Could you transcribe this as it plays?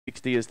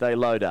60 as they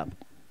load up.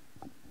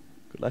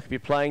 Good luck if you're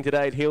playing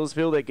today at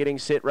Hillsville. They're getting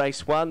set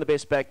race 1. The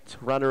best backed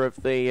runner of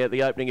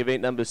the opening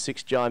event, number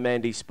 6,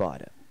 Jaimandy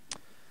Spider.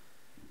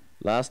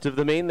 Last of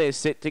them in. They're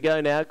set to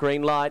go now.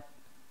 Green light.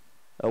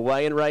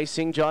 Away and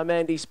racing.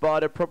 Jaimandy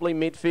Spider probably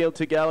midfield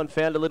to go and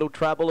found a little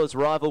trouble as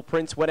Rival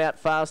Prince went out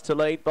fast to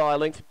lead by a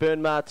length.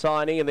 Burn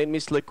Martini and then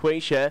Miss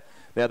LaQuisha.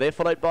 Now they're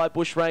followed by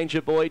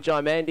Bushranger Boy,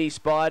 Jaimandy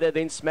Spider,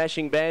 then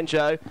Smashing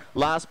Banjo.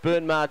 Last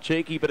Burn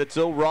Marcheeky, but it's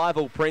all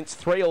Rival Prince.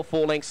 3 or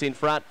 4 lengths in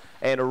front.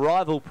 And a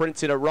Rival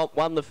Prince in a romp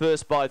won the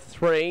first by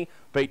 3.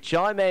 Beat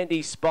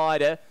Jaimandy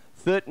Spider.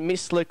 Third,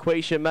 Miss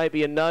LaQuisha,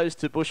 maybe a nose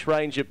to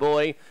Bushranger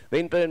Boy.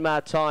 Then Burn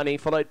Martini,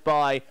 followed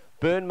by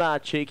Burn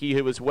Marcheeky,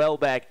 who was well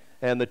back.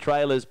 And the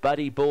trailer's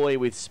Buddy Boy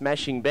with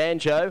Smashing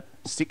Banjo.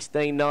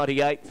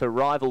 16.98 for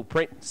Rival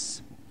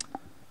Prince.